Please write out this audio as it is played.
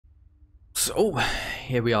So,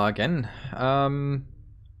 here we are again. I'm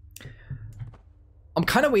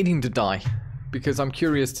kind of waiting to die, because I'm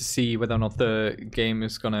curious to see whether or not the game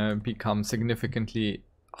is gonna become significantly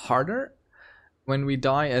harder when we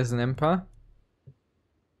die as an Emperor.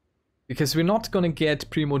 Because we're not gonna get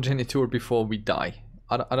Primogeniture before we die.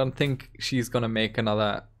 I don't think she's gonna make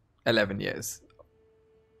another 11 years.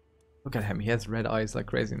 Look at him, he has red eyes like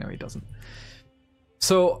crazy. No, he doesn't.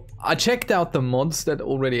 So I checked out the mods that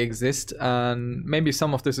already exist, and maybe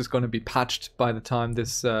some of this is going to be patched by the time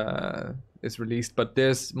this is released, but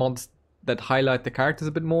there's mods that highlight the characters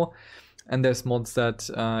a bit more, and there's mods that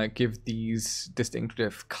give these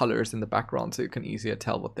distinctive colors in the background so you can easier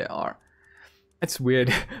tell what they are. It's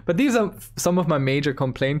weird, but these are some of my major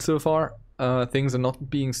complaints so far. Things are not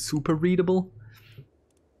being super readable.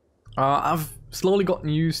 I've slowly gotten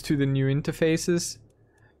used to the new interfaces.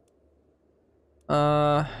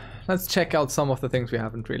 Let's check out some of the things we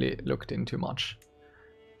haven't really looked into much.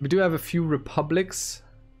 We do have a few republics.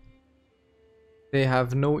 They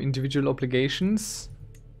have no individual obligations.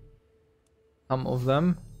 Some of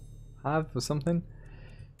them have or something.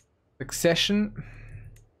 Succession.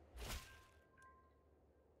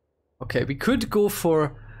 Okay, we could go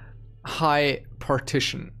for high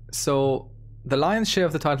partition. So the lion's share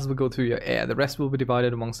of the titles will go to your heir. The rest will be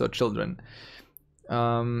divided amongst our children.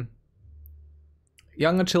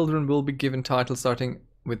 Younger children will be given titles starting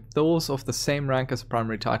with those of the same rank as a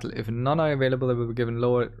primary title. If none are available, they will be given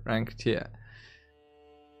lower rank tier.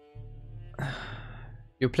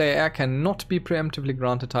 Your player heir cannot be preemptively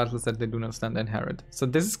granted titles that they do not stand to inherit. So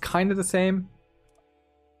this is kind of the same.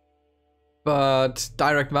 But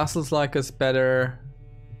direct vassals like us better.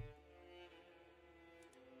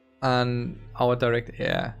 And our direct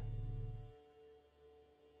heir.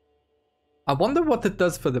 I wonder what it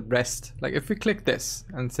does for the rest. Like if we click this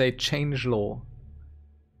and say change law.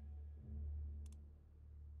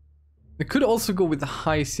 We could also go with the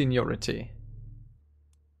high seniority.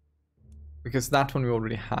 Because that one we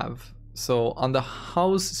already have. So under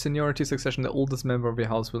house seniority succession, the oldest member of your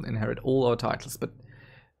house will inherit all our titles. But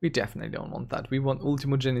we definitely don't want that. We want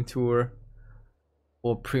ultimogeniture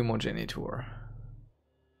or primogeniture.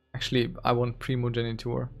 Actually, I want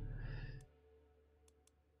primogeniture.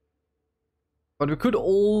 But we could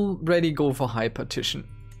already go for high partition.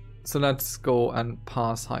 So let's go and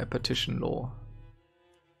pass high partition law.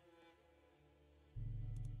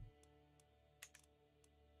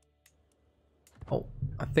 Oh,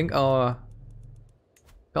 I think our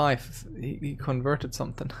guy, he converted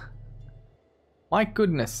something. My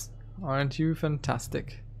goodness, aren't you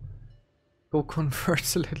fantastic? Go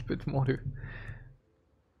convert a little bit more, dude.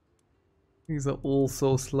 These are all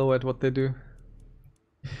so slow at what they do.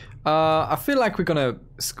 I feel like we're gonna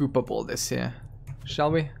scoop up all this here,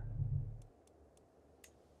 shall we?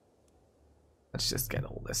 Let's just get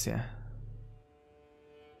all this here.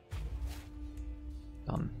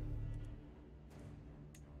 Done.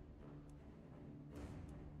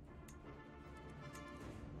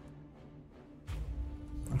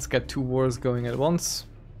 Let's get 2 wars going at once.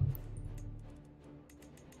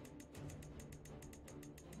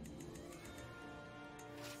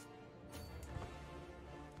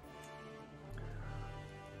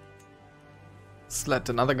 Let's let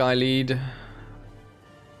another guy lead.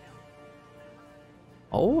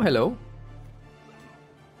 Oh, hello.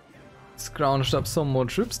 Scrounged up some more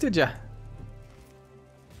troops, did ya?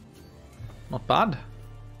 Not bad.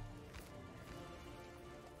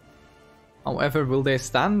 However, will they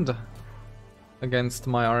stand against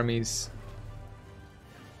my armies?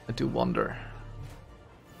 I do wonder.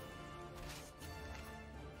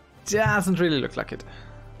 Doesn't really look like it.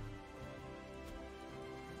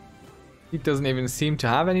 He doesn't even seem to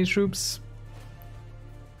have any troops.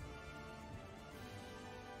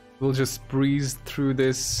 We'll just breeze through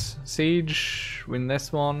this siege, win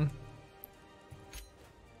this one.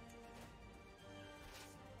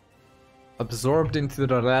 Absorbed into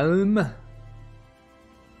the realm.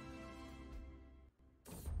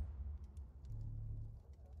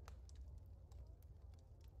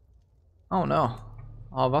 Oh no,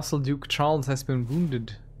 our vassal Duke Charles has been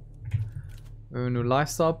wounded. A new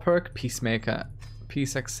lifestyle perk, Peacemaker,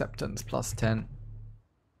 Peace Acceptance, +10.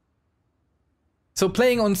 So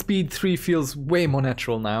playing on speed 3 feels way more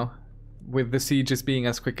natural now, with the sieges being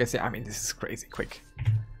as quick as... I mean, this is crazy quick.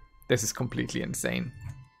 This is completely insane.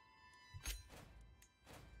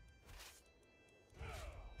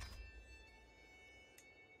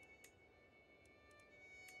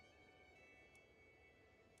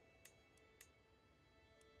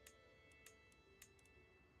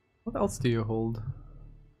 What else do you hold?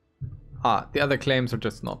 Ah, the other claims are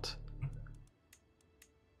just not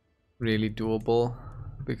really doable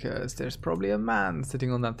because there's probably a man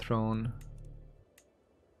sitting on that throne.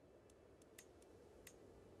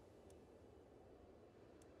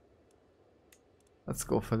 Let's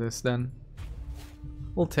go for this then.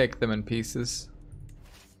 We'll take them in pieces.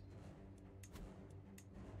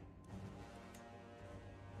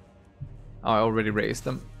 Oh, I already raised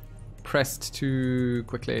them. Pressed too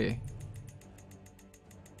quickly.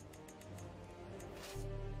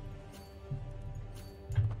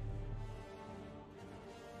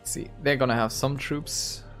 See, they're gonna have some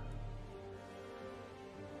troops.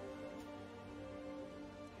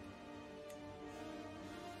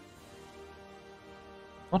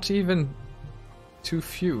 Not even too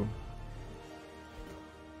few.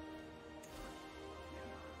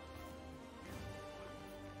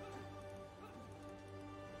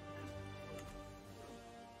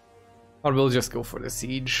 Or we'll just go for the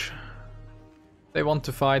siege. They want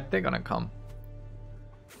to fight, they're gonna come.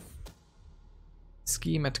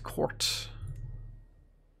 Scheme at court.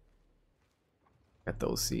 At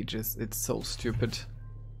those sieges, it's so stupid.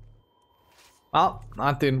 Well,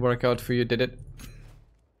 that didn't work out for you, did it?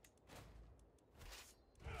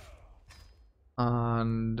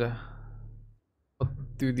 And what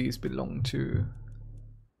do these belong to?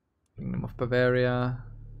 Kingdom of Bavaria,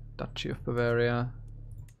 Duchy of Bavaria.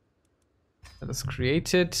 Let us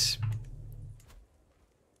create it.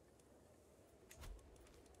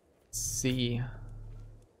 Let's see.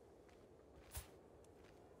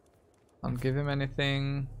 Can't give him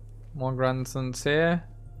anything. More grandsons here.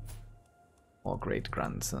 More great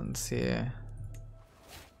grandsons here.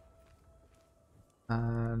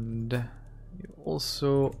 And you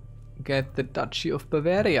also get the Duchy of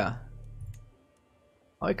Bavaria.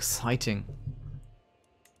 How exciting.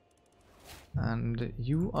 And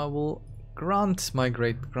you I will grant my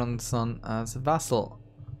great grandson as a vassal.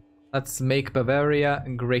 Let's make Bavaria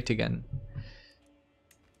great again.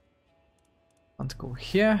 Can't go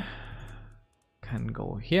here. Can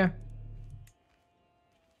go here.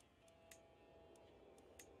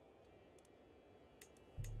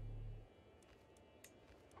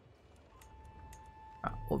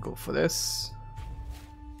 We'll go for this.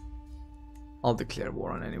 I'll declare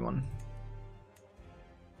war on anyone.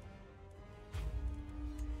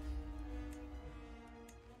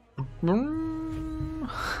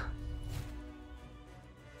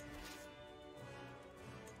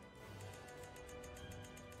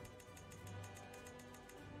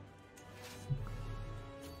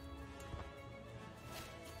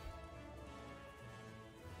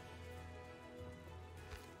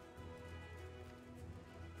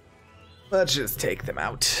 Let's just take them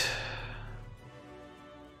out.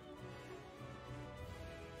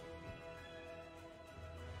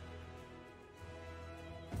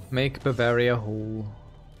 Make Bavaria whole.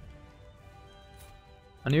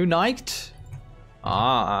 A new knight?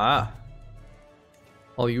 Ah.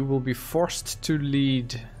 Well, you will be forced to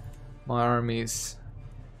lead my armies.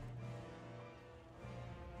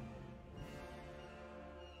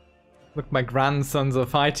 Look, my grandsons are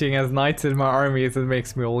fighting as knights in my armies. It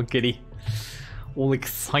makes me all giddy. All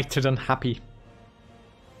excited and happy.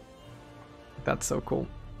 That's so cool.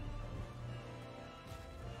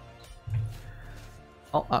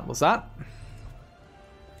 Oh, that was that.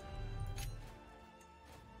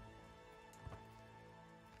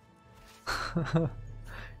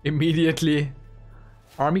 Immediately,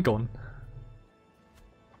 army gone.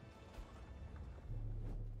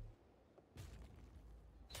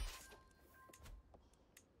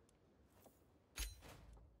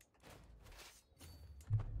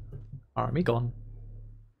 Army gone.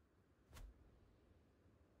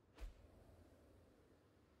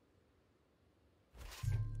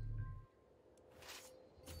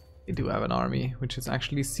 They do have an army, which is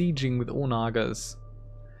actually sieging with Onagas.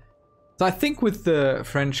 So I think with the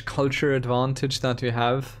French culture advantage that we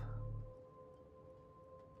have,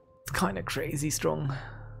 it's kind of crazy strong.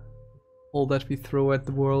 All that we throw at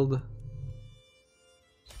the world.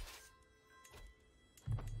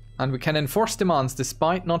 And we can enforce demands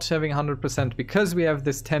despite not having 100% because we have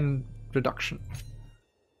this 10 reduction.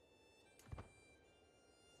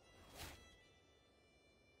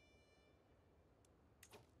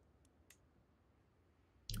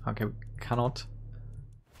 Okay, we cannot.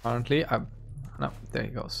 Apparently, no, there he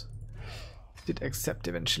goes. Did accept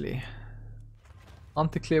eventually.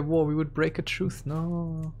 Can't declare war, we would break a truce.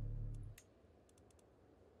 No.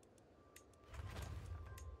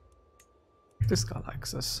 This guy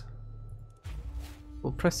likes us.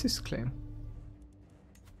 We'll press his claim.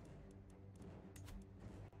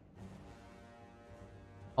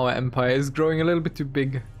 Our empire is growing a little bit too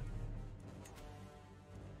big.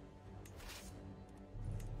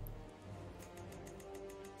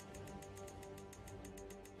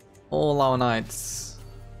 All our knights.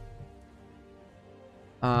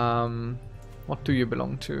 What do you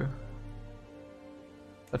belong to?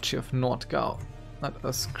 Duchy of Nordgau. Let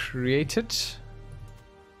us create it.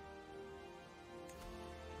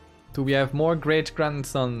 Do we have more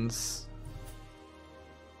great-grandsons?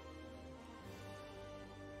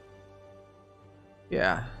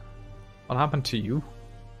 Yeah. What happened to you?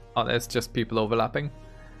 Oh, there's just people overlapping.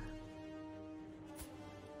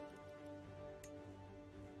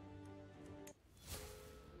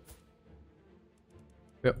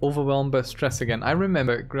 We're overwhelmed by stress again. I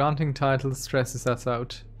remember granting titles stresses us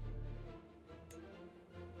out.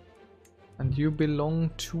 And you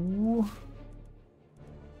belong to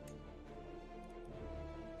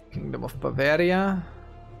Kingdom of Bavaria.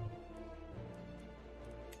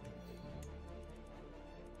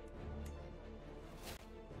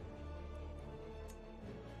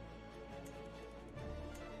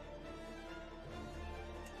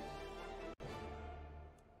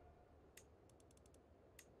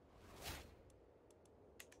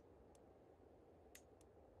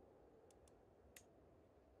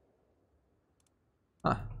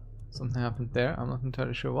 Ah, something happened there. I'm not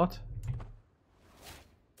entirely sure what.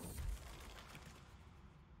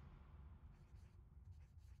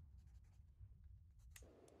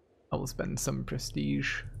 I will spend some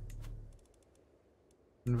prestige.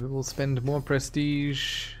 And we will spend more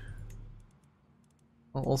prestige.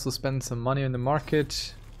 I'll also spend some money in the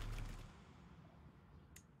market.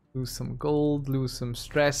 Lose some gold, lose some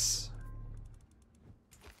stress.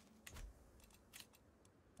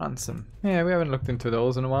 Ransom. Yeah, we haven't looked into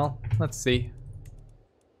those in a while. Let's see.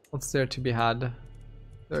 What's there to be had?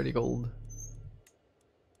 30 gold.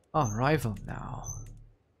 Oh, rival now.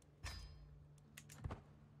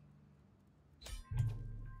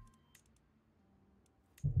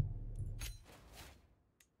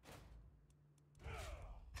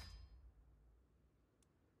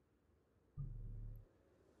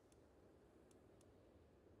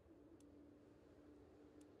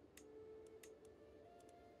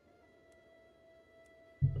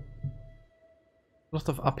 A lot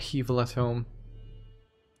of upheaval at home.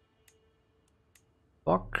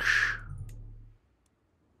 Box.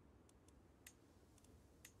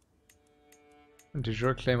 De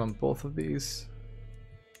jure claim on both of these.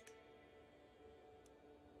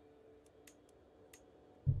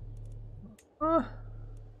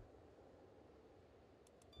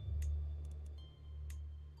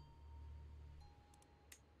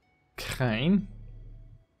 Crane.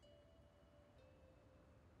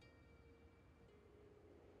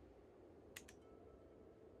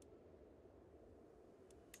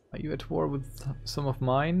 Are you at war with some of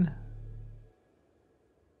mine?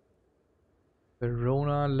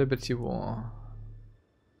 Verona Liberty War.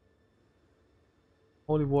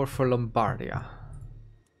 Holy War for Lombardia.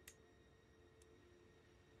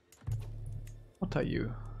 What are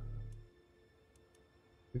you?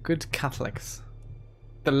 The good Catholics.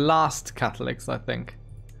 The last Catholics, I think.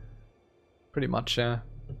 Pretty much, yeah.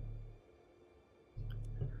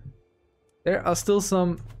 There are still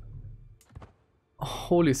some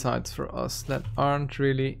holy sites for us that aren't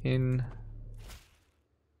really in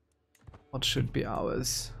what should be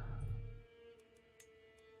ours.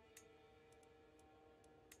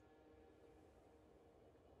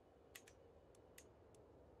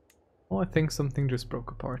 Oh, I think something just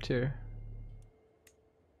broke apart here.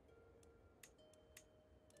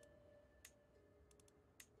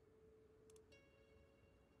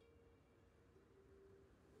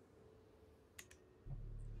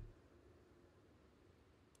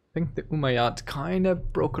 I think the Umayyad kinda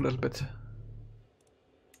broke a little bit.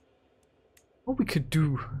 Oh, we could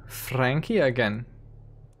do Francia again.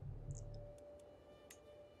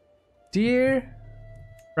 Dear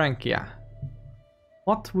Francia,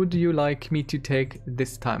 what would you like me to take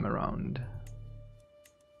this time around?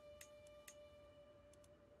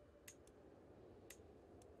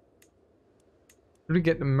 Did we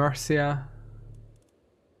get the Mercia?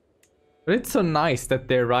 But it's so nice that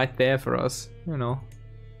they're right there for us, you know.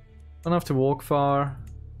 Don't have to walk far.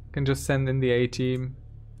 Can just send in the A-team.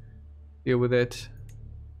 Deal with it.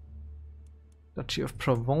 Duchy of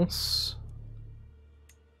Provence.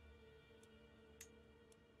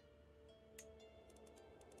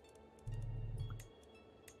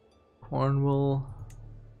 Cornwall.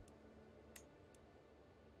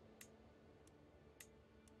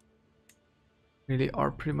 Really are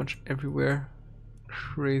pretty much everywhere.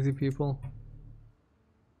 Crazy people.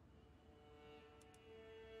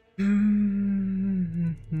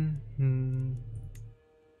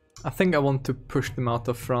 I think I want to push them out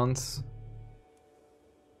of France.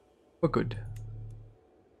 For good.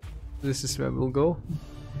 This is where we'll go.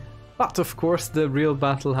 But of course the real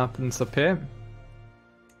battle happens up here.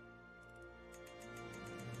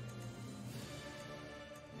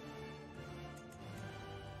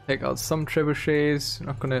 Take out some trebuchets.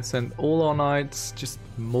 Not gonna send all our knights, just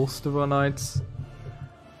most of our knights.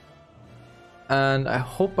 And I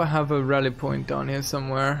hope I have a rally point down here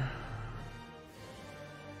somewhere.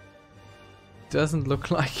 Doesn't look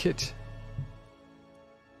like it.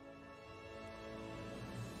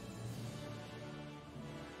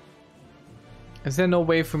 Is there no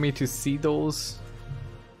way for me to see those?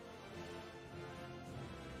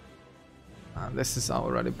 This is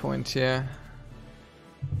our rally point here.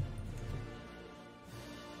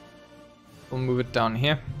 We'll move it down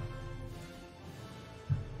here.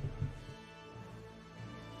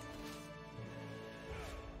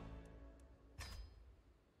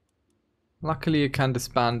 Luckily you can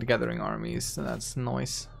disband gathering armies, so that's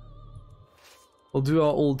nice. We'll do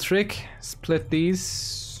our old trick, split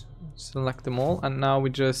these, select them all, and now we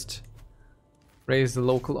just raise the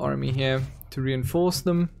local army here to reinforce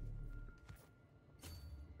them.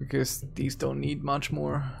 Because these don't need much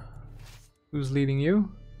more. Who's leading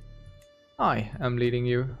you? I am leading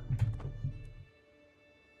you.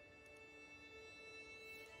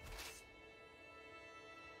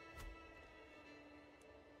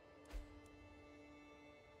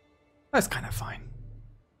 That's kind of fine.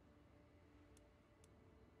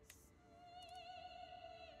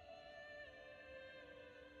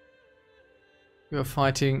 You're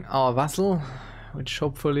fighting our vassal, which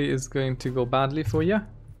hopefully is going to go badly for you.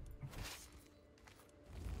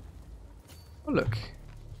 Oh look,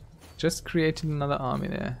 just created another army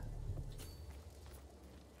there.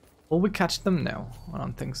 Will we catch them? No, I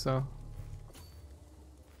don't think so.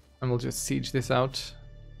 And we'll just siege this out.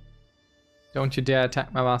 Don't you dare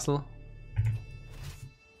attack my vassal.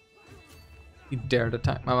 You dared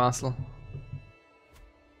attack my vassal.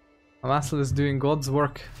 My vassal is doing God's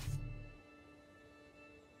work.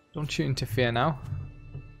 Don't you interfere now.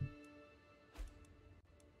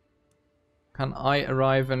 Can I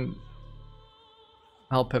arrive and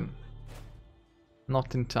help him?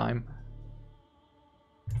 Not in time.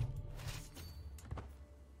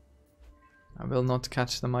 I will not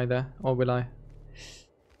catch them either, or will I?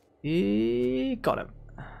 Got him.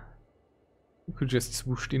 You could just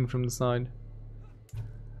swooshed in from the side.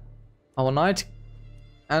 Our knight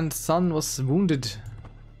and son was wounded.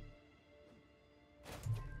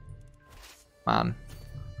 Man.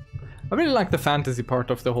 I really like the fantasy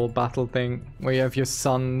part of the whole battle thing, where you have your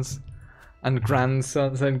sons and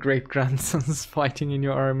grandsons and great-grandsons fighting in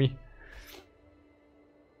your army.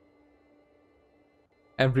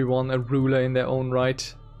 Everyone a ruler in their own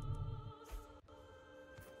right.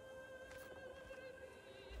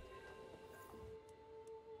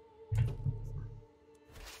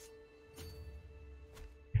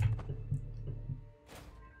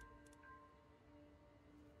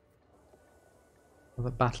 The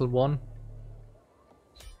battle won.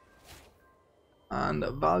 And a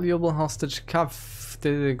valuable hostage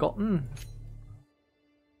gotten.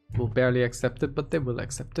 Will barely accept it, but they will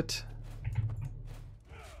accept it.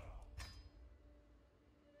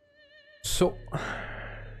 So,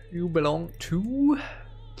 you belong to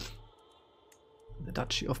the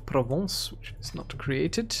Duchy of Provence, which is not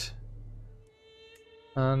created.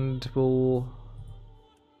 And we'll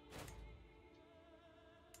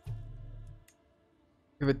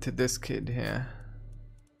give it to this kid here.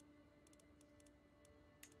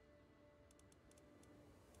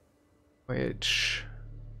 Which...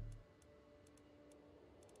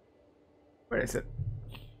 where is it?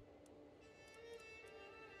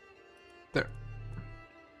 There.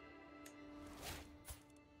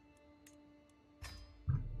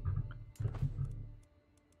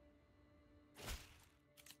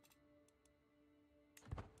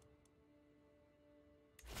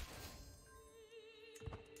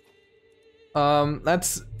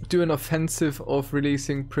 Let's do an offensive of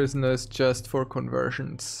releasing prisoners just for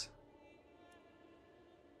conversions.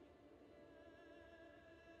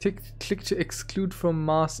 Click to exclude from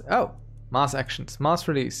mass... oh! Mass actions. Mass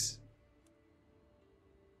release.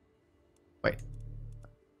 Wait.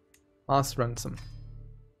 Mass ransom.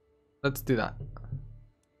 Let's do that.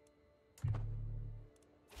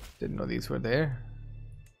 Didn't know these were there.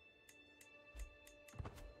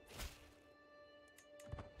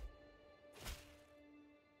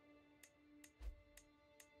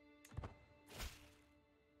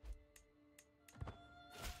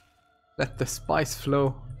 Let the spice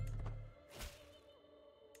flow.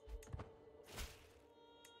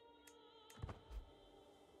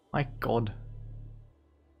 My god.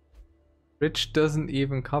 Rich doesn't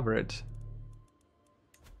even cover it.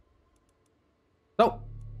 No!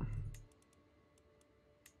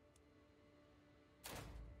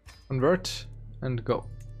 Convert and go.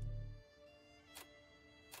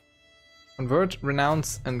 Convert,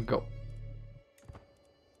 renounce, and go.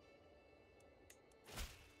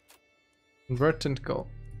 Convert and go.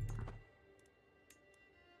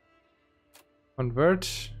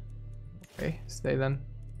 Convert. Okay, stay then.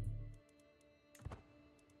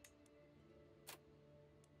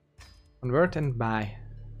 Convert and buy.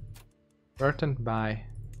 Convert and buy.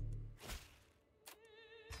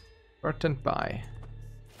 Convert and buy.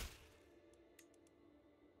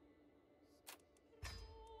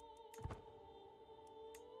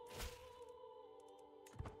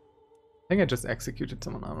 I think I just executed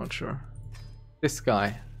someone, I'm not sure. This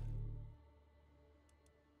guy.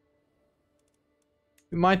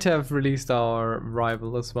 We might have released our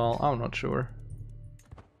rival as well, I'm not sure.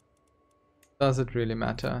 Does it really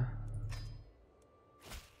matter?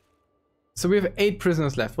 So we have 8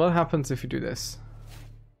 prisoners left. What happens if you do this?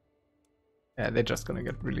 Yeah, they're just gonna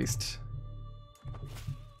get released.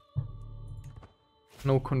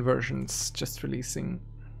 No conversions, just releasing.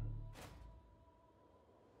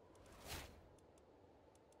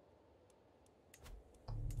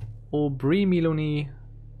 Aubry Milonid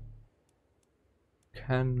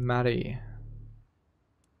can marry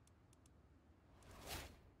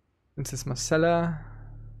Princess Marcella.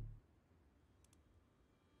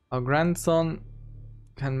 Our grandson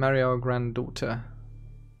can marry our granddaughter.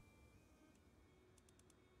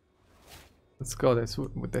 Let's go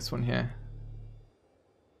with this one here.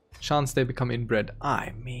 Chance they become inbred.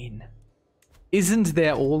 I mean, isn't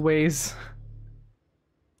there always?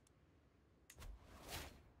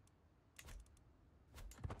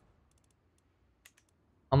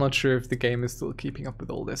 I'm not sure if the game is still keeping up with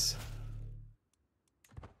all this.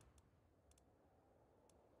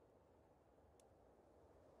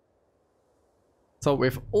 So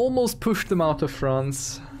we've almost pushed them out of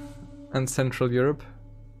France and Central Europe.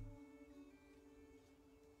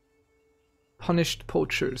 Punished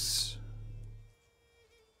poachers.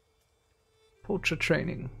 Poacher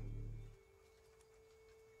training.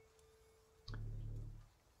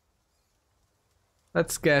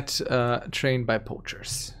 Let's get trained by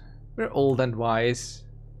poachers. We're old and wise.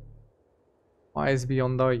 Wise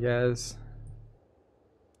beyond our years.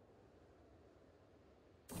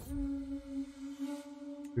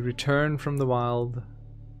 We return from the wild.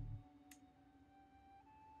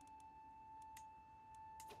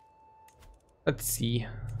 Let's see.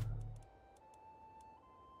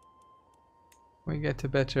 We get a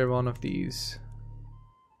better one of these.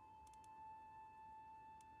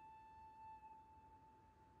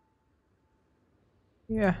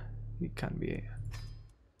 Yeah, he can be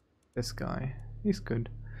this guy. He's good.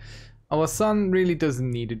 Our son really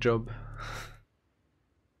doesn't need a job.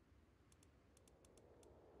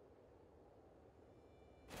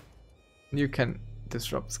 You can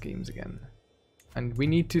disrupt schemes again. And we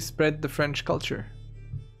need to spread the French culture.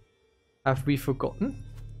 Have we forgotten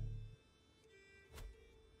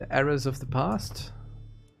the errors of the past?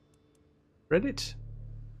 Spread it.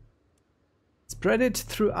 Spread it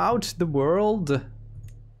throughout the world.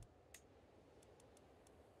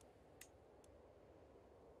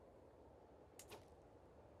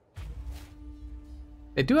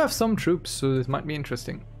 They do have some troops, so this might be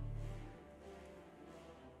interesting.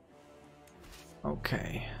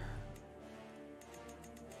 Okay.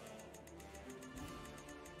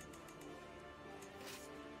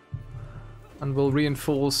 And we'll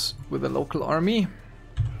reinforce with a local army.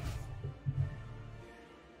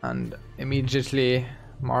 And immediately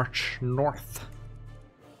march north.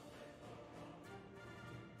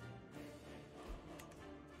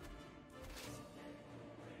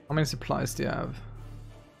 How many supplies do you have?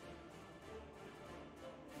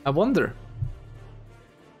 I wonder.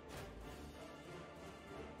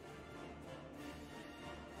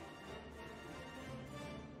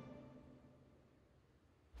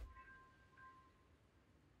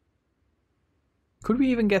 Could we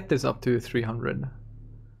even get this up to 300?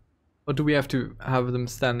 Or do we have to have them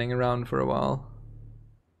standing around for a while?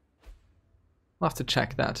 I'll have to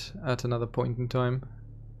check that at another point in time.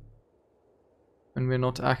 When we're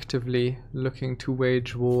not actively looking to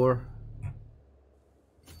wage war.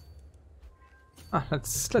 Ah,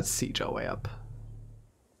 let's siege our way up.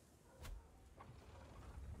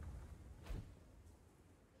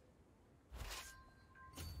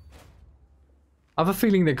 I have a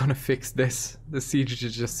feeling they're gonna fix this. The siege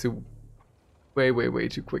is just too way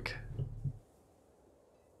too quick.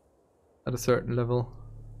 At a certain level.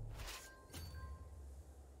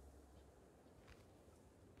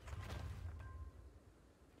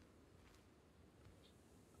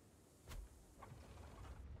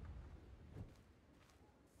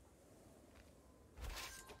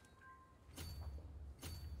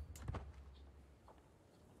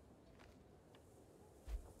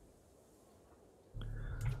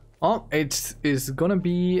 Oh, it is gonna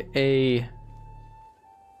be a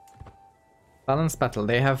balanced battle.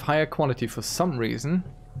 They have higher quality for some reason.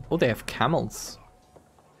 Oh, they have camels.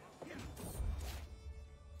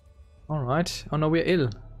 Alright. Oh no, we're ill.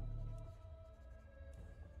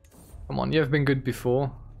 Come on, you have been good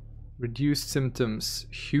before. Reduced symptoms.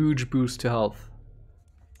 Huge boost to health.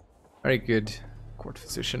 Very good. Court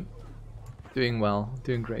physician. Doing well.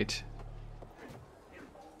 Doing great.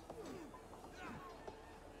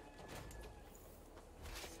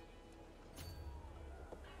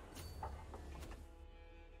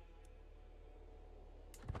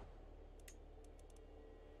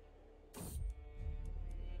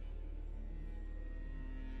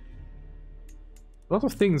 A lot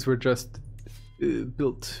of things were just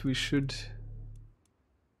built. We should...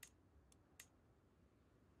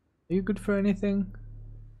 Are you good for anything?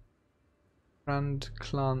 Grand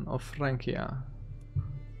Clan of Francia.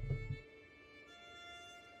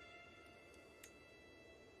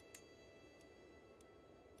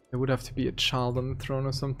 There would have to be a child on the throne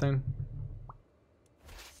or something.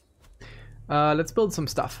 Let's build some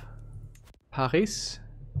stuff. Paris.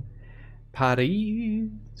 Paris.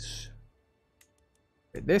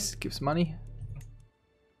 This gives money.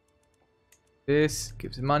 This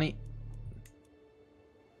gives money.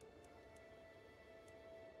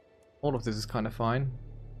 All of this is kind of fine.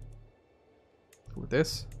 With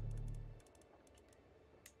this.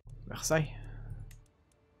 Versailles.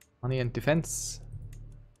 Money and defense.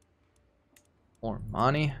 More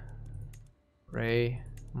money. Ray.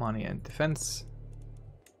 Money and defense.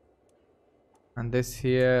 And this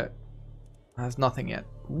here has nothing yet.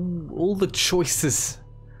 Ooh, all the choices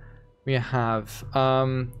we have.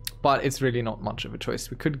 But it's really not much of a choice.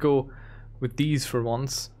 We could go with these for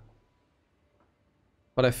once.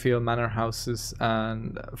 But I feel manor houses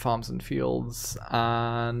and farms and fields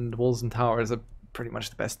and walls and towers are pretty much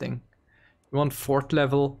the best thing. You want fort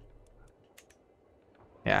level.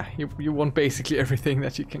 Yeah, you want basically everything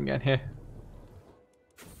that you can get here.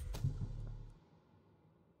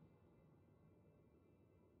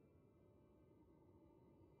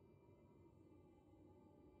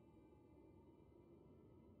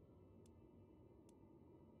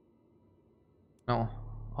 No,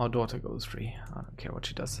 our daughter goes free. I don't care what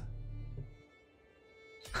she does.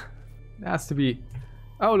 It has to be...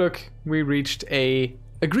 Oh look, we reached a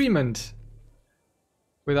agreement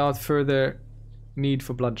without further need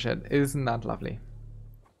for bloodshed. Isn't that lovely?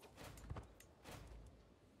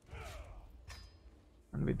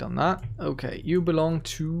 And we've done that. Okay, you belong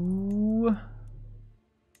to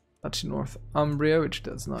Duchy Northumbria, which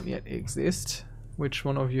does not yet exist. Which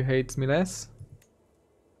one of you hates me less?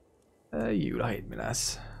 You hate me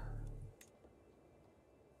less.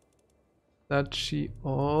 Duchy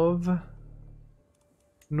of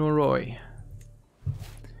Norroy.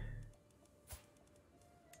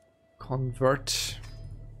 Convert.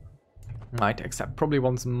 Might accept. Probably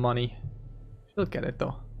wants money. She'll get it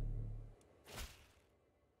though.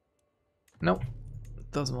 No,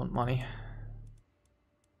 doesn't want money.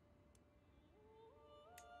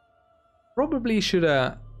 Probably should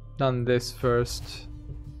have done this first.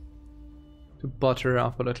 To butter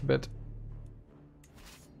up a little bit.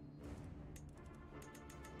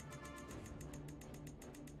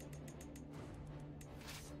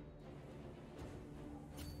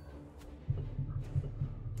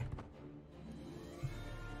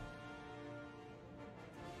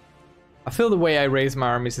 I feel the way I raise my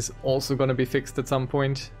armies is also going to be fixed at some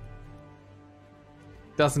point.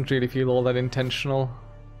 Doesn't really feel all that intentional.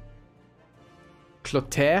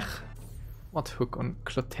 Clotaire? What hook on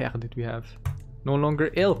Clotaire did we have? No longer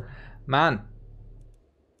ill. Man.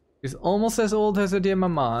 He's almost as old as her dear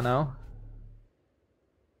mama now.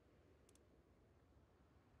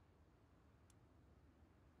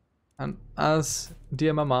 And as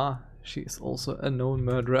dear mama, she is also a known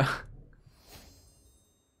murderer.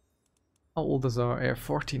 How old is our heir?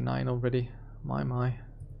 49 already. My.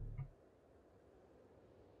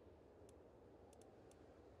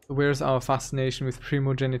 So where's our fascination with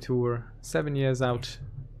primogeniture? 7 years out.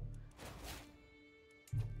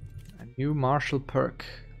 A new martial perk.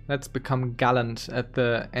 Let's become gallant at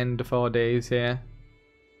the end of our days here.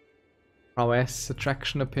 Prowess,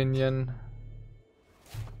 attraction, opinion.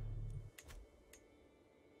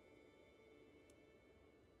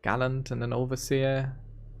 Gallant and an overseer.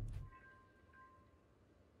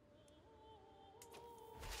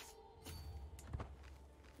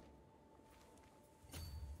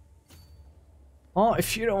 Oh,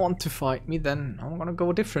 if you don't want to fight me, then I'm gonna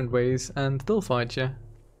go different ways and they'll fight you.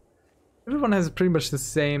 Everyone has pretty much the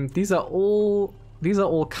same. These are all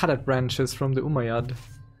cadet branches from the Umayyad.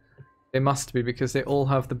 They must be, because they all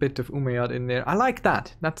have the bit of Umayyad in there. I like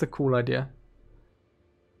that. That's a cool idea.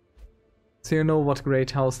 So you know what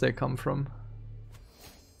great house they come from.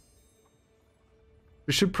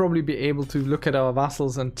 We should probably be able to look at our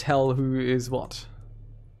vassals and tell who is what.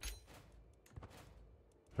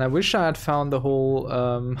 And I wish I had found the whole...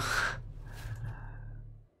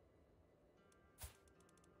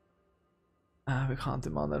 we can't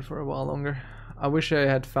demand that for a while longer. I wish I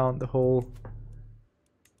had found the whole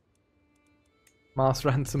mass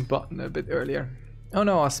ransom button a bit earlier. Oh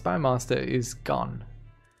no, our spy master is gone.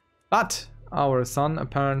 But our son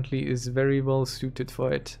apparently is very well suited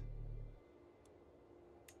for it.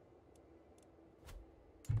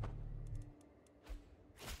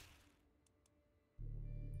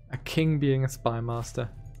 A king being a spy master.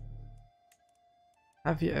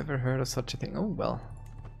 Have you ever heard of such a thing? Oh well.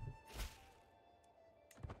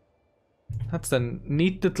 That's a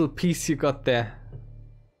neat little piece you got there.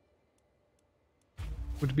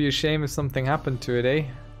 Would be a shame if something happened to it, eh?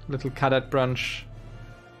 Little cadet branch.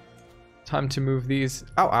 Time to move these.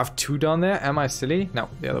 Oh, I have 2 down there. Am I silly? No,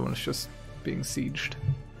 the other one is just being sieged.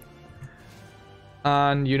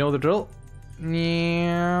 And you know the drill.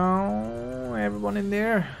 Everyone in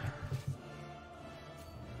there.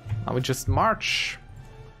 I would just march.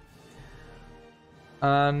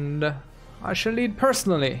 And I shall lead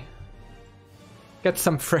personally. Get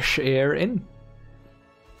some fresh air in.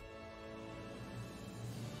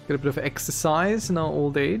 Get a bit of exercise in our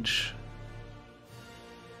old age.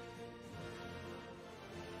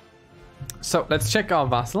 So let's check our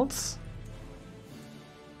vassals.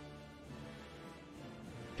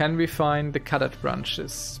 Can we find the cadet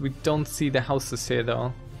branches? We don't see the houses here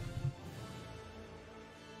though.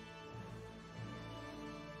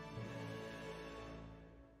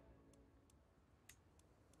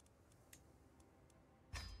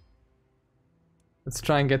 Let's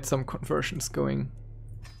try and get some conversions going.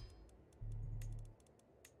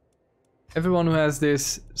 Everyone who has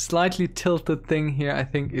this slightly tilted thing here, I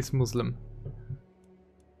think, is Muslim.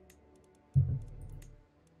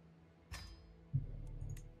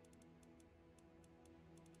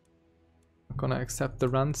 I'm gonna accept the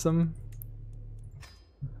ransom.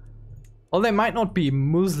 Well, they might not be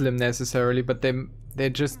Muslim necessarily, but they're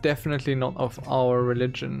just definitely not of our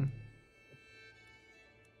religion.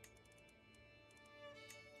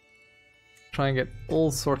 Try and get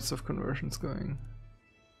all sorts of conversions going.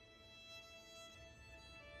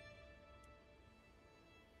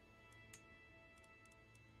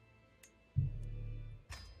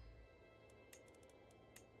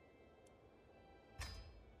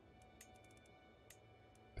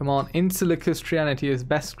 Come on, insular Christianity is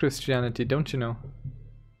best Christianity, don't you know?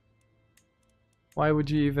 Why would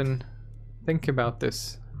you even think about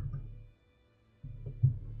this?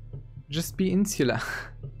 Just be insular.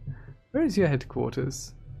 Where is your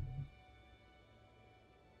headquarters?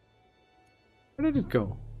 Where did it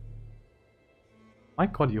go? My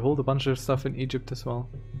god, you hold a bunch of stuff in Egypt as well.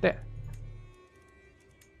 There.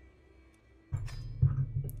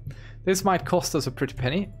 This might cost us a pretty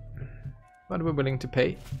penny, but we're willing to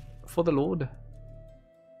pay for the Lord.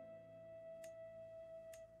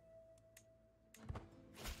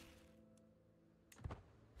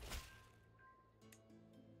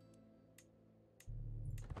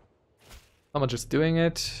 Some are just doing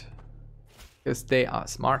it because they are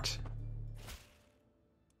smart.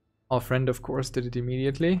 Our friend, of course, did it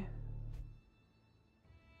immediately.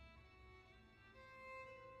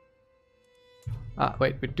 Ah,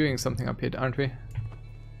 wait, we're doing something up here, aren't we?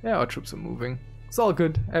 Yeah, our troops are moving. It's all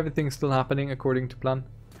good. Everything's still happening according to plan.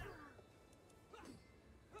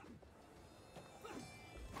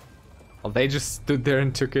 Well, they just stood there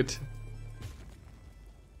and took it.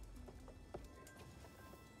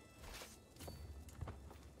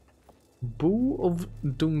 Bow of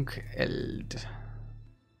Dunkeld.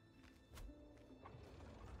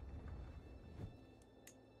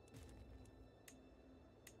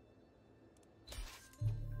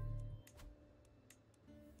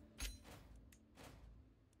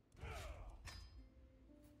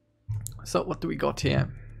 So what do we got here?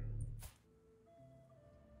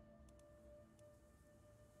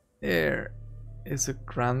 There is a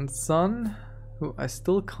grandson who I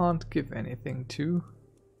still can't give anything to.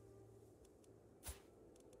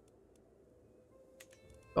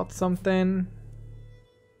 Got something.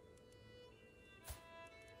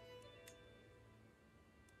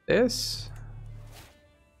 This.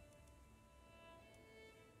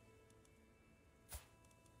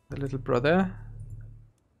 The little brother.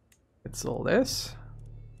 It's all this.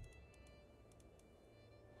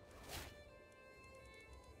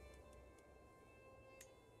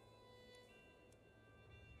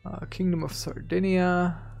 Kingdom of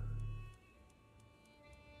Sardinia.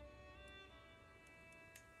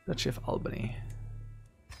 Duchy of Albany.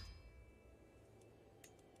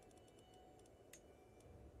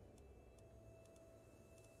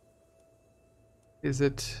 Is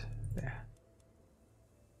it there?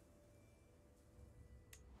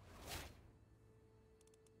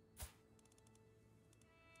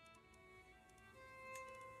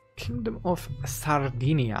 Kingdom of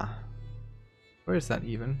Sardinia. Where is that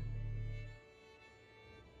even?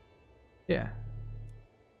 Yeah.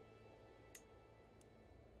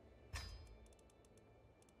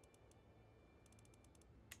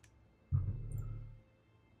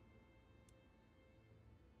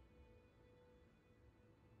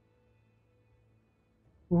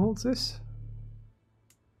 Who holds this?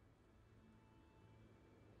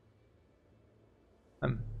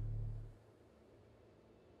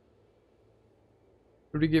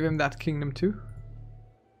 Should we give him that kingdom too?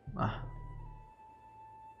 Ah.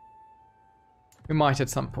 We might at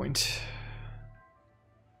some point.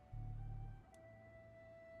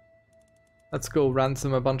 Let's go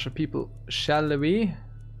ransom a bunch of people, shall we?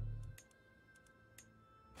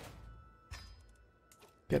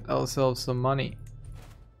 Get ourselves some money.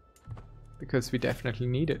 Because we definitely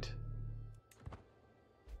need it.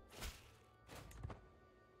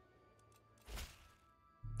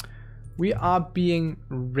 We are being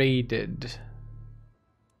raided.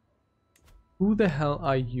 Who the hell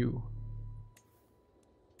are you?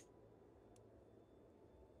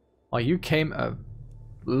 Oh, you came a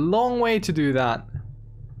long way to do that,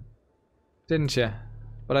 didn't you?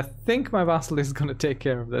 But I think my vassal is gonna take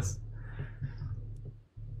care of this.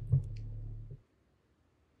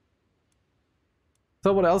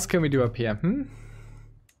 So what else can we do up here?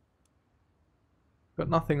 Got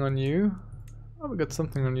nothing on you. Oh, we got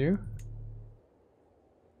something on you.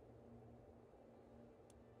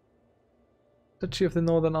 Duchy of the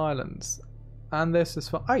Northern Islands. And this is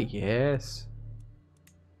for... Ah, yes.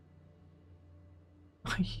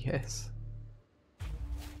 Ah, yes.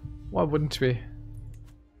 Why wouldn't we?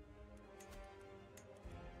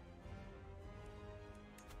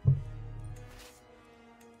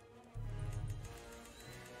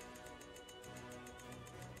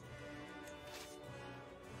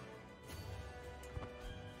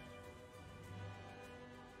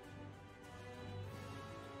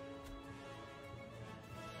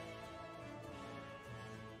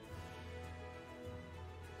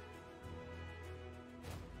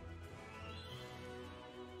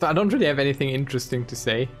 So I don't really have anything interesting to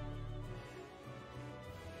say.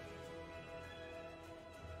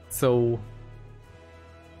 So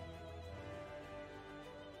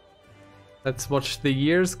let's watch the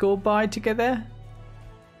years go by together.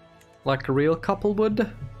 Like a real couple would. I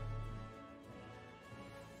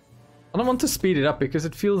don't want to speed it up because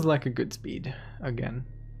it feels like a good speed again.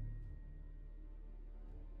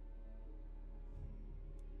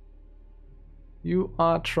 You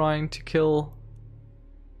are trying to kill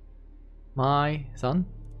my son?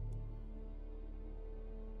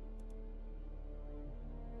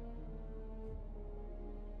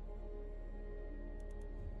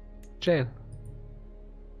 Jail.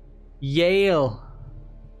 Yale.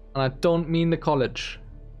 And I don't mean the college.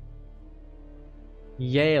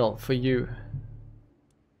 Yale for you.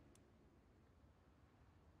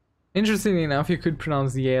 Interestingly enough, you could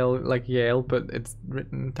pronounce Yale like Yale, but it's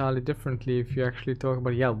written entirely differently if you actually talk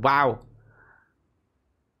about Yale. Wow!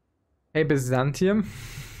 Hey, Byzantium.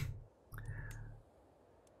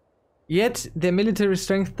 Yet their military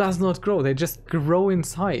strength does not grow, they just grow in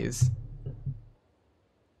size.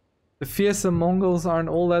 The fearsome Mongols aren't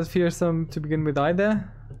all that fearsome to begin with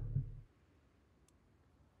either.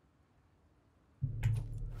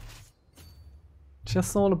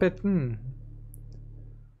 Just all a bit,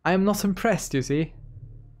 I am not impressed, you see.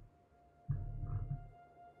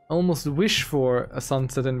 I almost wish for a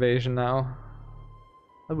sunset invasion now.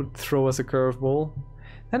 That would throw us a curveball.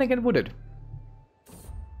 Then again, would it?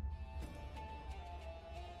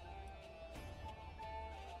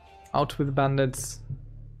 Out with the bandits.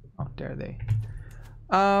 Oh, dare they.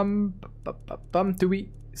 Do we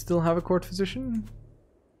still have a court physician?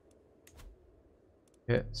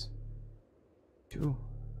 Yes. Two.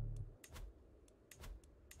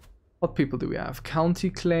 What people do we have? County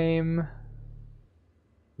claim.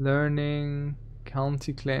 Learning.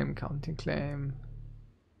 County claim. County claim.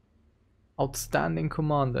 Outstanding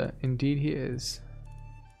commander. Indeed he is.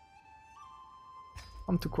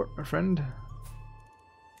 Come to court, my friend.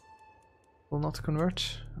 Will not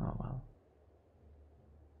convert. Oh well.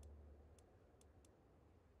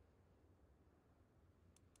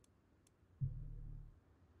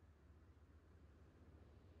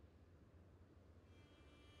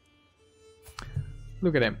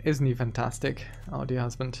 Look at him. Isn't he fantastic? Oh, dear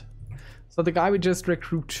husband. So the guy we just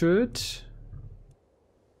recruited...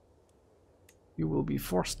 You will be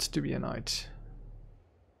forced to be a knight.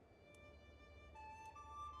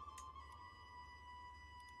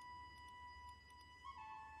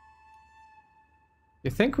 You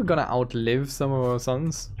think we're gonna outlive some of our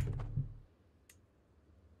sons?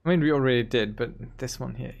 I mean, we already did, but this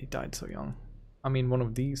one here, he died so young. I mean, one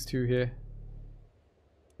of these two here.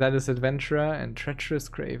 That is Adventurer and Treacherous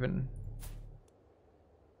Craven.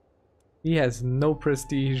 He has no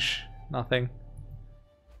prestige, nothing.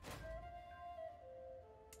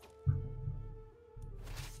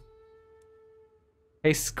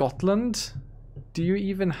 Hey, Scotland, do you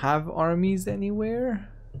even have armies anywhere?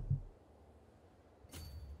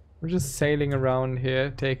 We're just sailing around here,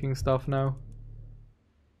 taking stuff now.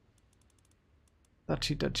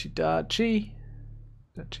 Duchy, duchy, duchy.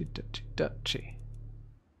 Duchy, duchy, duchy.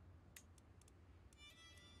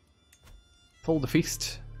 Hold the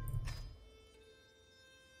feast.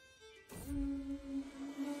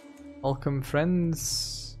 Welcome,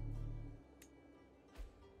 friends.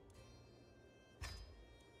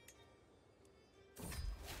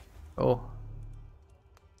 Oh.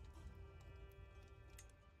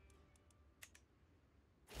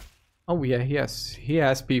 Oh yeah, he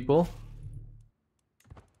has people.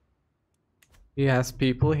 He has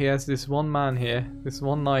people. He has this one man here, this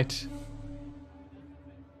one knight.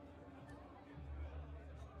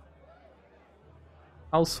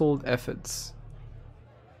 Household efforts.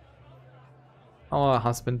 Our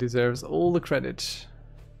husband deserves all the credit.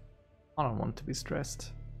 I don't want to be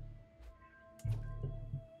stressed.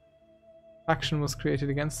 Faction was created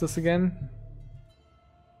against us again.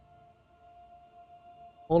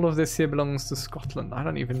 All of this here belongs to Scotland. I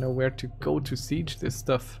don't even know where to go to siege this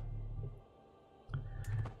stuff.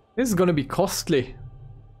 This is gonna be costly.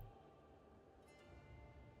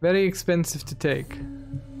 Very expensive to take.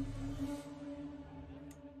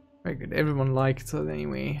 Very good. Everyone likes us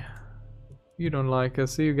anyway. You don't like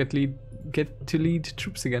us, so you get to lead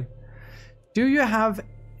troops again. Do you have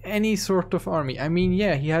any sort of army? I mean,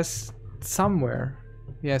 yeah, he has somewhere.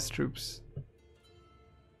 He has troops.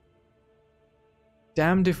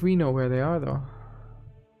 Damned if we know where they are, though.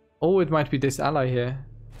 Oh, it might be this ally here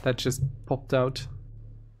that just popped out.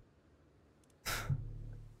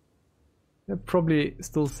 They're probably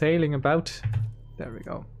still sailing about. There we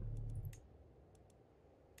go.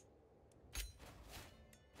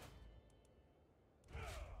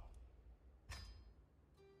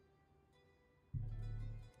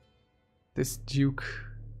 This Duke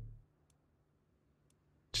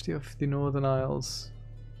of the Northern Isles.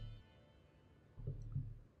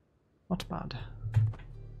 Not bad.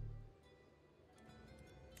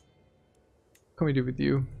 What can we do with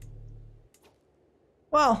you?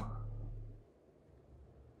 Well,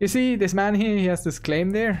 you see this man here, he has this claim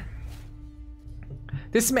there.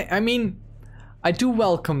 I mean, I do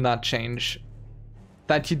welcome that change.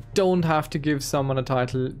 That you don't have to give someone a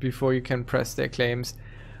title before you can press their claims.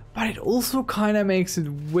 But it also kind of makes it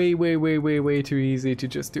way too easy to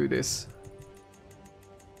just do this.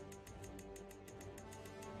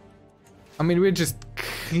 I mean, we're just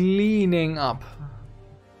cleaning up.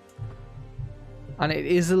 And it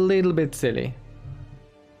is a little bit silly.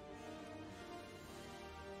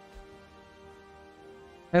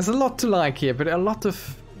 There's a lot to like here, but a lot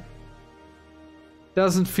of...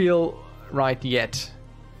 doesn't feel right yet.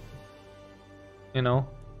 You know?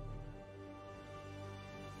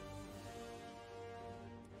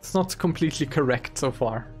 It's not completely correct so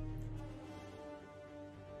far.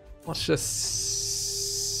 Let's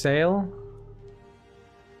just sail.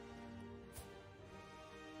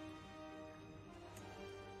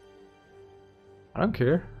 I don't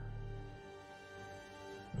care.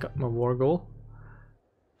 Got my war goal.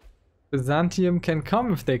 Byzantium can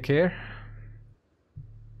come if they care.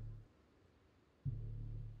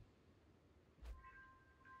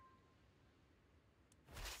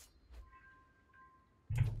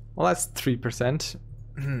 Well, that's 3%.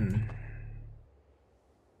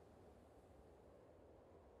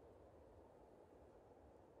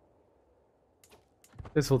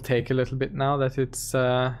 This will take a little bit now that it's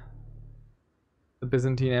the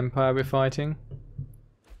Byzantine Empire we're fighting.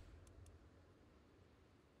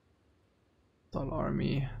 All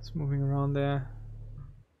army is moving around there.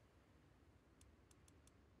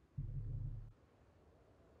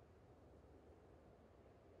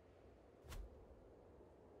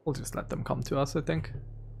 We'll just let them come to us, I think.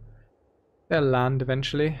 They'll land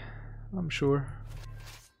eventually, I'm sure.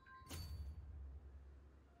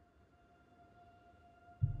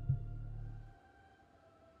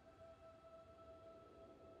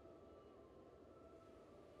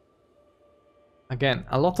 Again,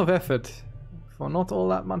 a lot of effort for not all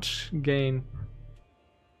that much gain.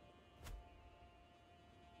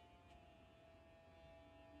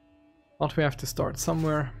 But we have to start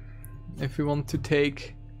somewhere if we want to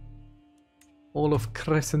take all of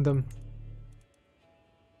Christendom.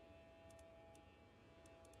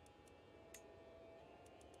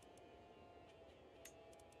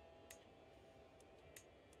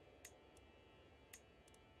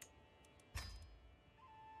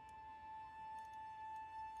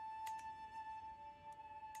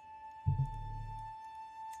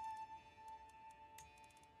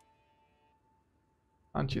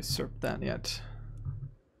 Can't usurp that yet.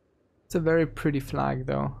 It's a very pretty flag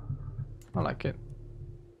though. I like it.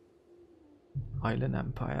 Island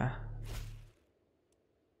Empire.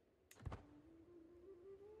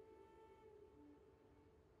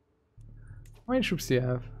 How many troops do you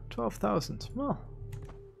have? 12,000. Well,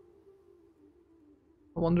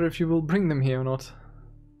 I wonder if you will bring them here or not.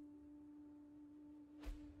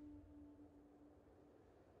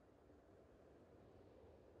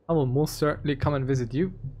 I will most certainly come and visit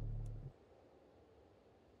you.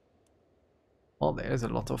 Well, there's a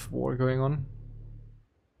lot of war going on.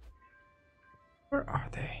 Where are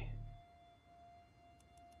they?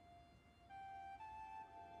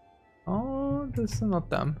 Oh, this is not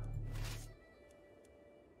them.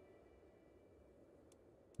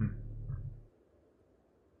 Where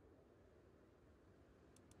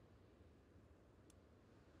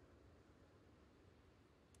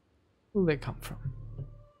will they come from?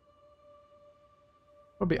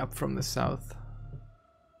 Probably up from the south.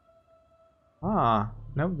 Ah,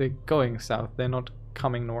 no, they're going south. They're not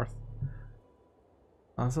coming north.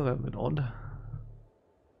 That's a little bit odd.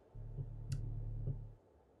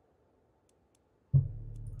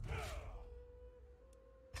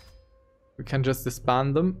 We can just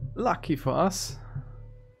disband them. Lucky for us.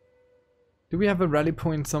 Do we have a rally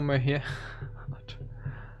point somewhere here?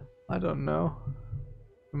 I don't know.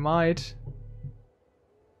 We might.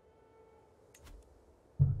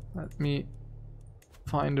 Let me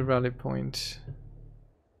find a rally point.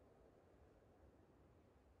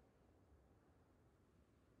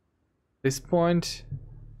 This point.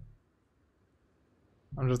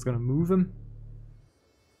 I'm just gonna move him.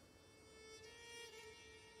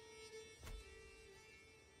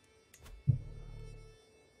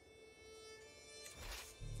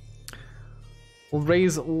 We'll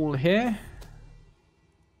raise all here.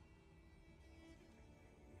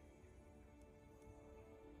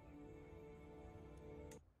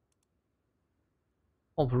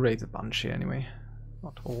 I'll raise a bunch here anyway,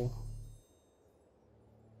 not all.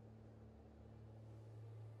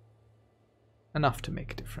 Enough to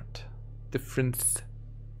make a difference.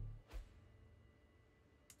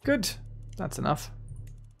 Good, that's enough.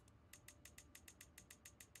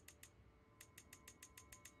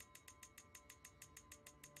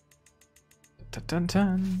 Dun, dun,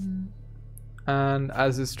 dun. And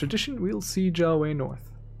as is tradition, we'll siege our way north.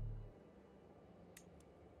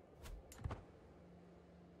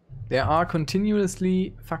 There are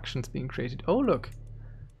continuously factions being created. Oh look,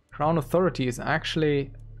 Crown Authority is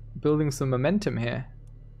actually building some momentum here.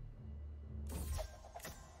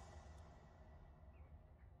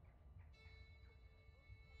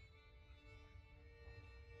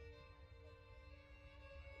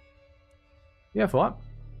 You have what?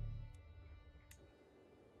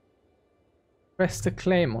 Pressed a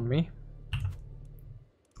claim on me.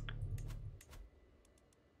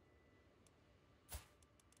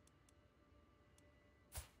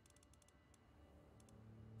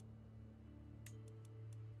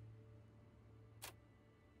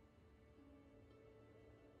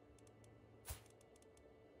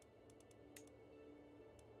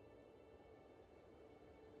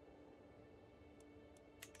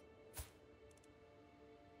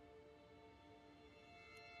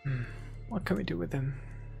 What can we do with him?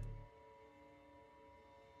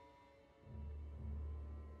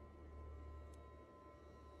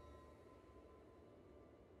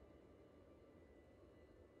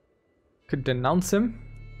 Could denounce him.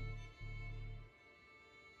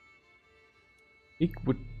 He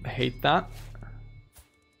would hate that.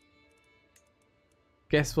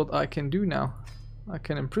 Guess what I can do now? I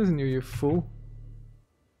can imprison you, you fool.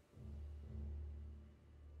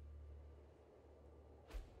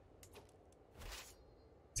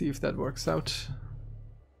 See if that works out.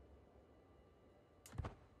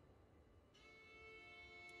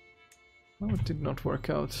 No, it did not work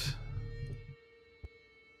out.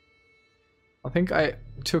 I think I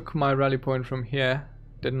took my rally point from here,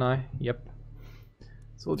 didn't I? Yep.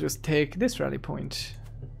 So we'll just take this rally point,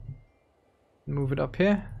 move it up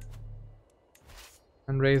here,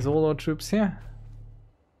 and raise all our troops here.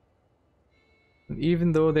 And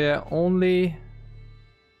even though they're only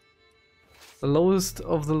the lowest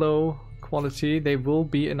of the low quality, they will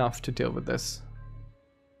be enough to deal with this.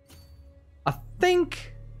 I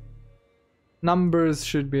think numbers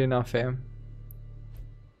should be enough here.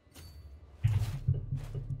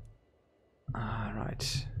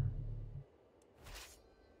 Alright.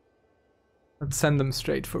 Let's send them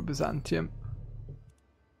straight for Byzantium.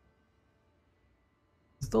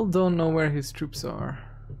 Still don't know where his troops are.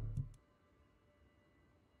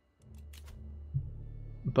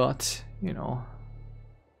 But, you know,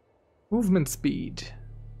 movement speed.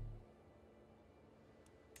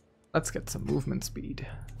 Let's get some movement speed.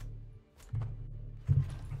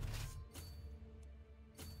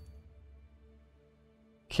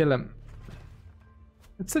 Kill him.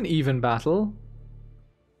 It's an even battle.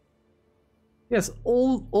 Yes,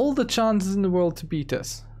 all the chances in the world to beat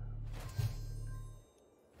us.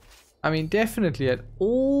 I mean, definitely had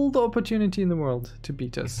all the opportunity in the world to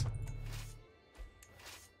beat us.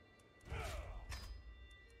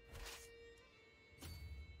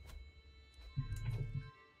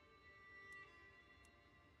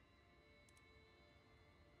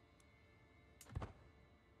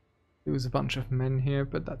 There was a bunch of men here,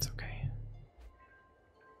 but that's okay.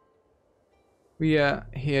 We are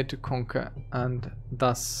here to conquer, and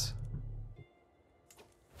thus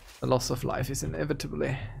the loss of life is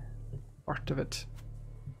inevitably part of it.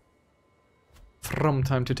 From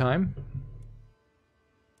time to time.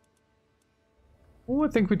 Oh, I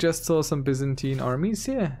think we just saw some Byzantine armies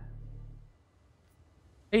here.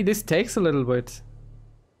 Hey, this takes a little bit.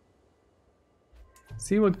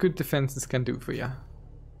 See what good defenses can do for you.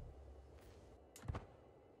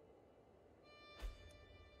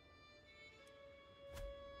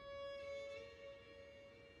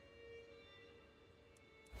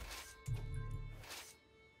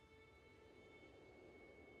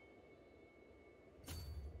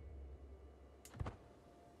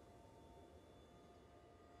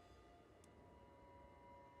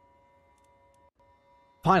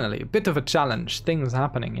 Finally, a bit of a challenge. Things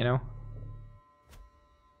happening, you know.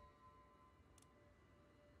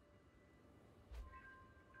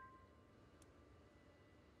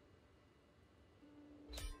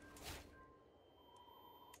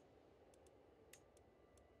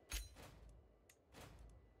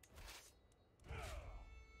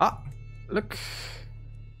 Ah, look.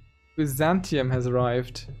 Byzantium has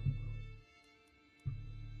arrived.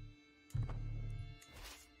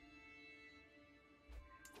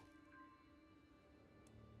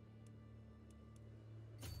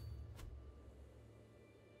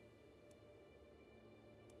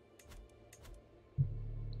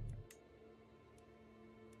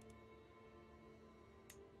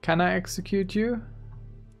 Can I execute you?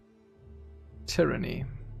 Tyranny.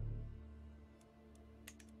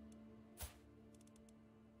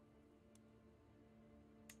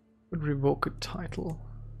 Would revoke a title.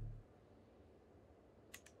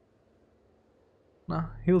 Nah,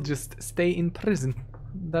 he'll just stay in prison.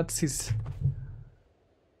 That's his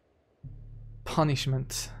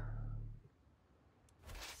punishment.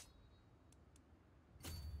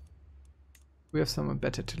 We have someone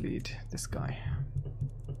better to lead this guy.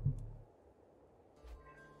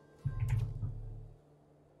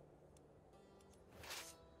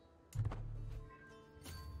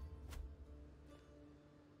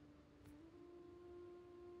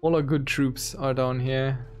 All our good troops are down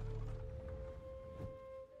here.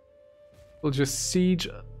 We'll just siege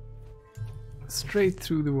straight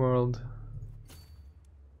through the world.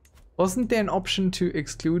 Wasn't there an option to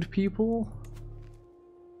exclude people?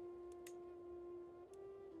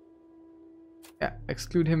 Yeah,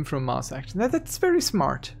 exclude him from mass action. That's very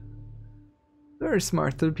smart. Very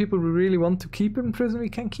smart. The people we really want to keep in prison, we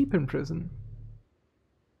can keep in prison.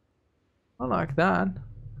 I like that.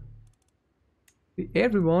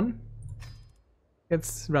 Everyone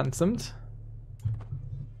gets ransomed.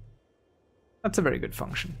 That's a very good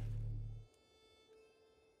function.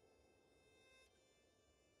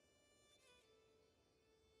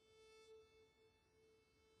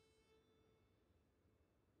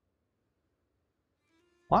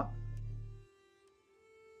 What?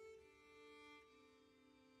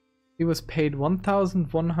 He was paid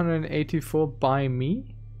 1,184 by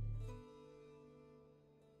me?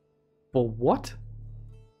 For what?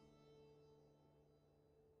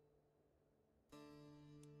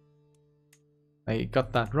 I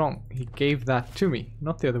got that wrong. He gave that to me,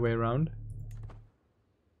 not the other way around.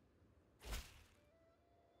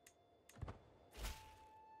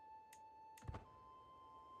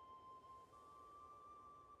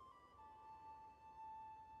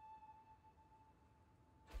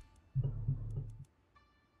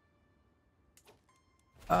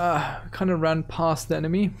 Kind of ran past the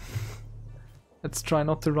enemy. Let's try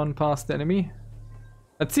not to run past the enemy.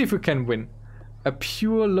 Let's see if we can win. A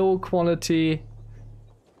pure low quality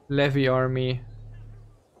levy army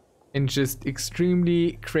in just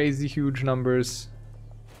extremely crazy huge numbers,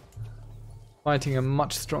 fighting a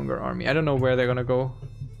much stronger army. I don't know where they're gonna go.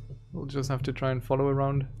 We'll just have to try and follow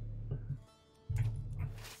around.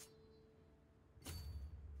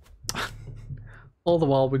 All the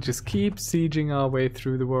while we just keep sieging our way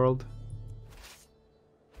through the world.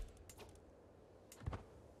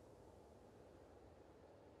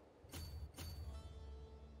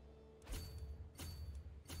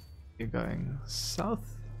 You're going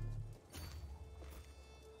south.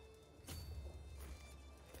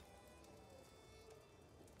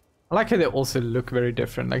 I like how they also look very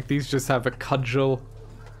different. Like these just have a cudgel.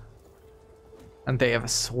 And they have a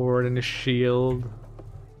sword and a shield.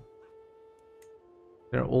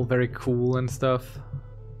 They're all very cool and stuff.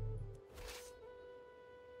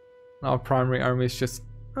 Our primary army is just...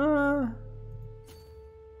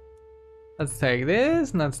 let's take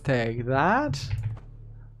this, and let's take that.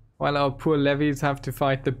 While our poor levies have to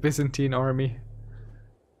fight the Byzantine army.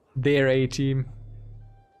 Their A-team.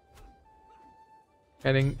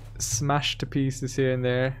 Getting smashed to pieces here and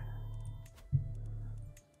there.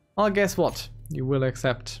 Well, guess what? You will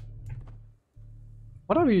accept.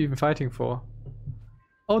 What are we even fighting for?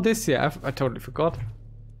 Oh, this year. I totally forgot.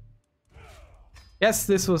 Yes,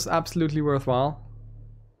 this was absolutely worthwhile.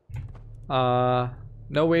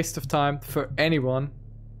 No waste of time for anyone.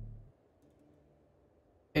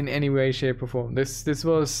 In any way, shape, or form. This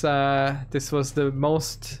was the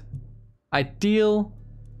most ideal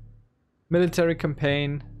military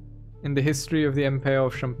campaign in the history of the Empire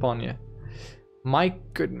of Champagne. My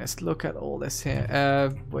goodness, look at all this here.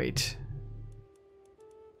 Wait.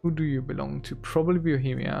 Who do you belong to? Probably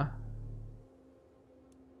Bohemia.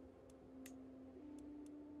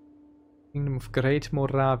 Kingdom of Great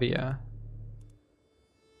Moravia.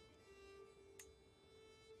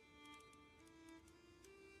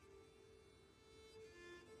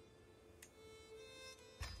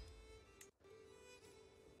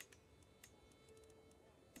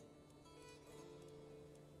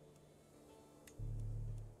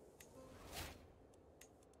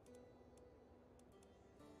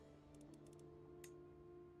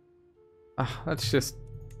 Let's just...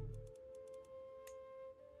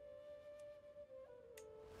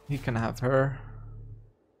 He can have her.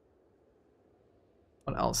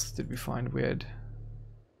 What else did we find weird?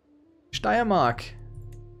 Steiermark!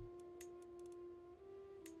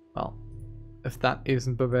 Well, if that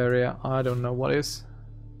isn't Bavaria, I don't know what is.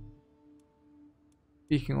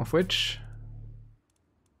 Speaking of which...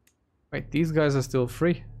 Wait, these guys are still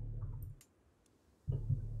free.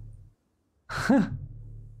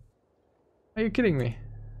 Are you kidding me?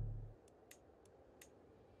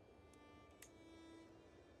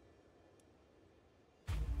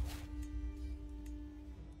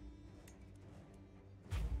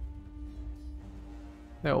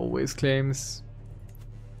 There always claims.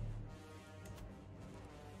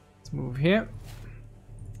 Let's move here.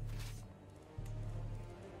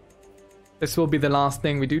 This will be the last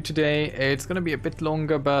thing we do today. It's gonna be a bit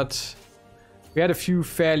longer, but we had a few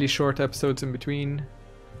fairly short episodes in between.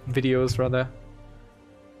 Videos rather.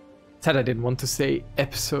 Said I didn't want to say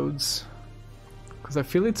episodes because I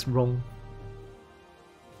feel it's wrong.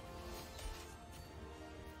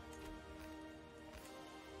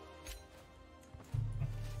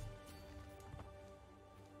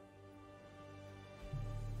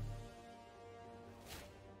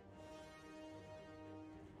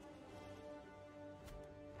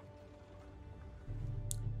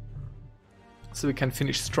 So we can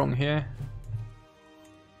finish strong here.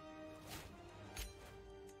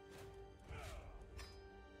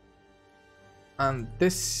 And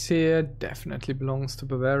this here definitely belongs to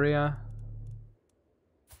Bavaria.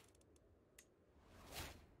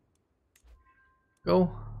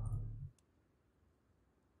 Go.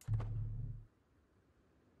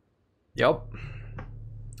 Yup.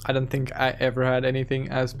 I don't think I ever had anything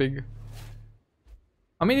as big.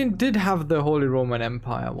 I mean, it did have the Holy Roman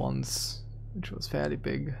Empire once, which was fairly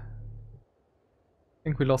big. I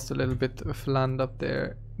think we lost a little bit of land up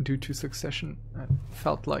there due to succession. It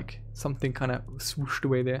felt like something kind of swooshed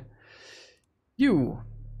away there. You,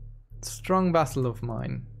 strong vassal of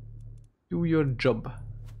mine, do your job.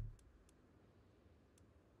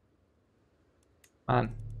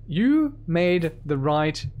 Man, you made the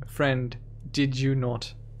right friend, did you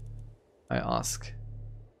not? I ask.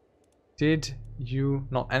 Did you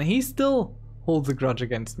not? And he still holds a grudge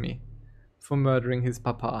against me for murdering his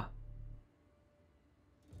papa.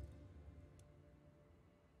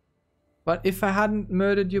 But if I hadn't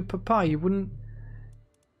murdered your papa, you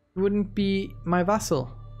wouldn't be my vassal.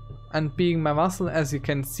 And being my vassal, as you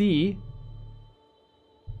can see,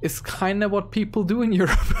 is kind of what people do in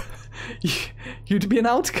Europe. You'd be an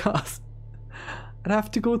outcast. I'd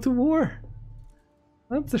have to go to war.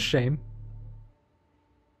 That's a shame.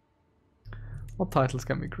 What titles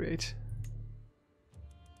can we create?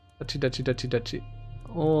 Duchy, duchy, duchy, duchy.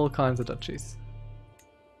 All kinds of duchies.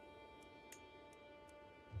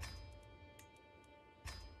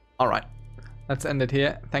 Alright, let's end it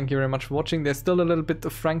here. Thank you very much for watching. There's still a little bit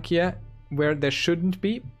of Francia where there shouldn't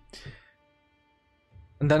be.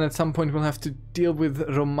 And then at some point we'll have to deal with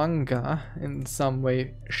Romanga in some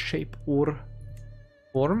way, shape or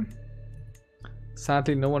form.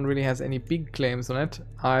 Sadly, no one really has any big claims on it.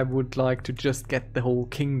 I would like to just get the whole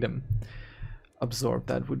kingdom absorbed.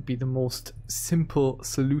 That would be the most simple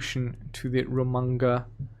solution to the Romanga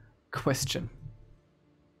question.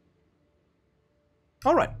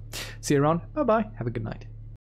 Alright, see you around. Bye bye. Have a good night.